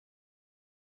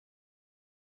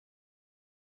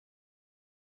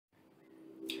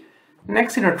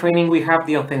Next in our training, we have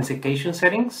the authentication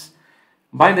settings.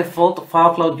 By default,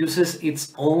 FileCloud uses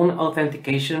its own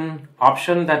authentication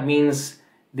option. That means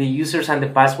the users and the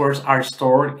passwords are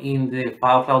stored in the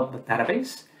FileCloud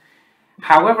database.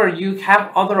 However, you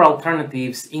have other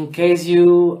alternatives in case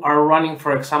you are running,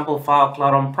 for example,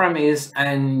 FileCloud on-premise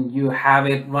and you have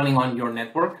it running on your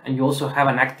network, and you also have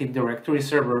an Active Directory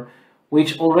server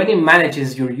which already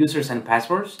manages your users and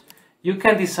passwords. You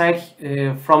can decide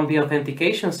from the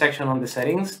authentication section on the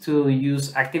settings to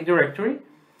use Active Directory.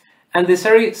 And the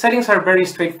settings are very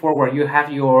straightforward. You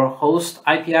have your host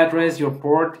IP address, your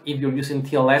port, if you're using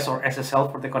TLS or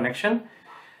SSL for the connection,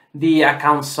 the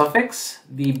account suffix,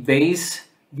 the base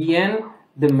DN,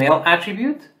 the mail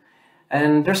attribute.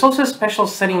 And there's also a special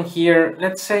setting here.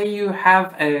 Let's say you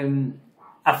have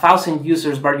 1,000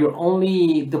 users, but you're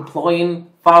only deploying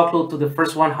FileCloud to the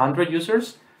first 100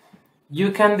 users.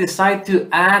 You can decide to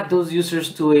add those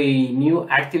users to a new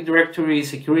Active Directory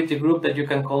security group that you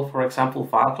can call, for example,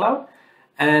 FileCloud.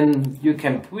 And you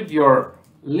can put your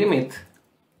limit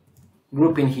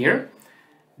group in here.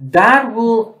 That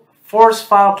will force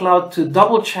FileCloud to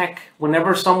double check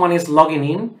whenever someone is logging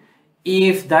in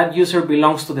if that user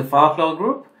belongs to the FileCloud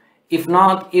group. If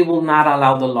not, it will not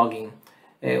allow the login.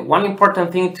 One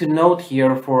important thing to note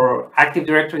here for Active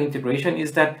Directory integration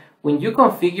is that when you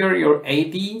configure your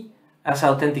AD as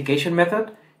authentication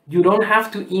method, you don't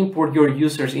have to import your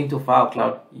users into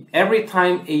FileCloud. Every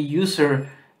time a user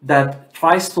that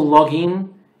tries to log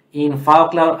in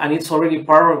FileCloud and it's already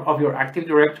part of your Active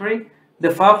Directory, the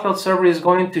FileCloud server is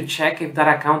going to check if that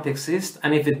account exists,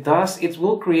 and if it does, it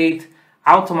will create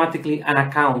automatically an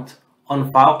account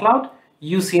on FileCloud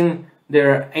using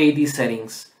their AD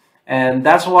settings. And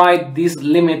that's why this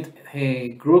limit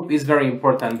group is very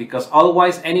important, because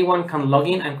otherwise anyone can log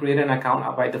in and create an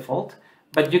account by default,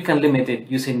 but you can limit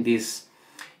it using this.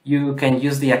 You can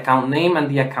use the account name and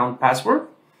the account password.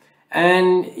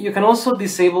 And you can also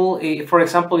disable, for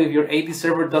example, if your AD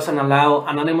server doesn't allow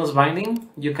anonymous binding,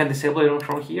 you can disable it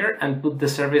from here and put the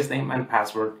service name and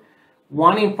password.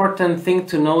 One important thing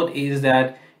to note is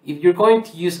that if you're going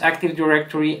to use Active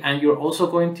Directory and you're also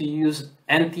going to use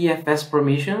NTFS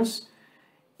permissions,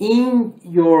 in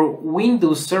your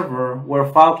Windows server where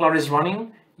FileCloud is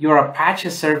running, your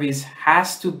Apache service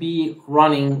has to be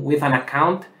running with an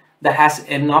account that has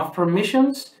enough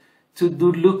permissions to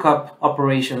do lookup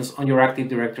operations on your Active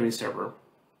Directory server.